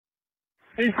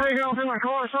He's taking off in my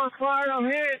car, shots fired, I'm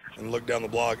hit. And looked down the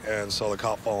block and saw the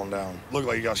cop falling down. Looked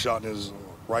like he got shot in his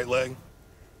right leg.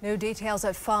 New details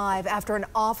at 5 after an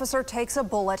officer takes a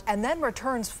bullet and then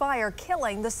returns fire,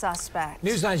 killing the suspect.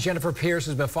 News 9's Jennifer Pierce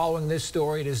has been following this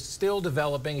story. It is still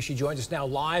developing. She joins us now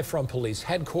live from police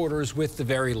headquarters with the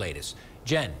very latest.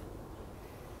 Jen.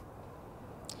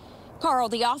 Carl,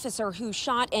 the officer who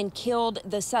shot and killed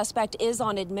the suspect is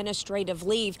on administrative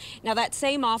leave. Now, that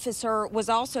same officer was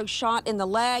also shot in the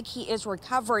leg. He is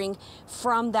recovering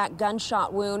from that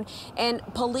gunshot wound. And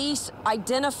police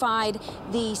identified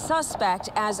the suspect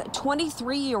as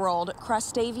 23-year-old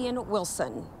Crustavian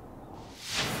Wilson.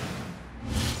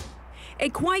 A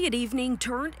quiet evening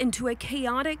turned into a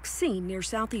chaotic scene near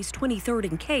Southeast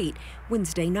 23rd and Kate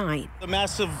Wednesday night. The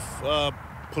massive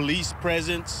police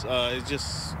presence. It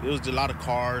was a lot of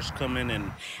cars coming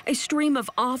in. A stream of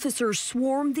officers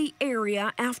swarmed the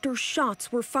area after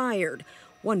shots were fired.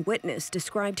 One witness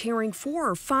described hearing 4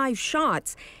 or 5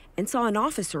 shots and saw an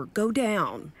officer go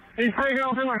down. He's taking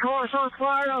off in my car, shots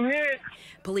fired, I'm hit.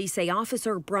 Police say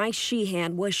Officer Bryce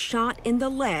Sheehan was shot in the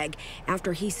leg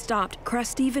after he stopped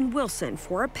Crustavian Wilson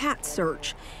for a pat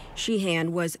search.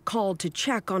 Sheehan was called to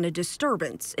check on a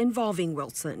disturbance involving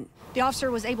Wilson. The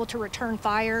officer was able to return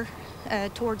fire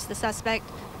towards the suspect.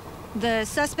 The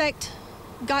suspect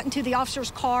got into the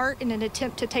officer's car in an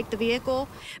attempt to take the vehicle.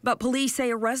 But police say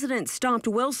a resident stopped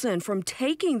Wilson from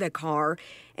taking the car,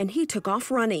 and he took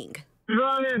off running. He's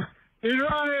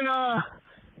running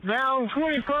down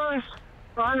 21st.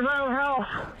 Behind the house.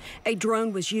 A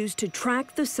drone was used to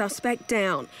track the suspect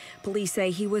down. Police say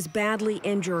he was badly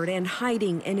injured and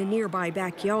hiding in a nearby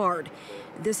backyard.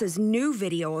 This is new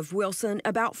video of Wilson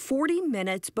about 40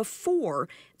 minutes before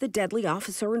the deadly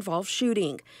officer-involved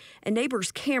shooting. A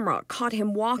neighbor's camera caught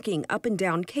him walking up and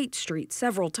down Kate Street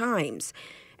several times.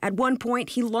 At one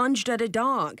point, he lunged at a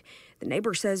dog. The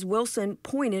neighbor says Wilson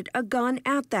pointed a gun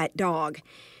at that dog.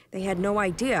 They had no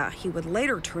idea he would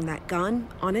later turn that gun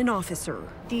on an officer.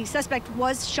 The suspect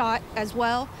was shot as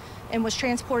well and was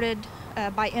transported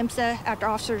by IMSA after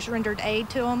officers rendered aid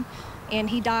to him, and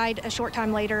he died a short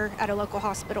time later at a local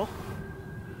hospital.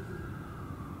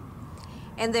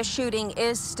 And this shooting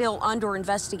is still under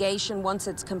investigation. Once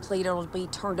it's complete, it'll be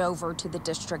turned over to the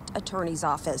district attorney's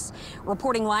office.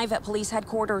 Reporting live at police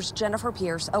headquarters, Jennifer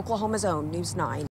Pierce, Oklahoma's own News 9.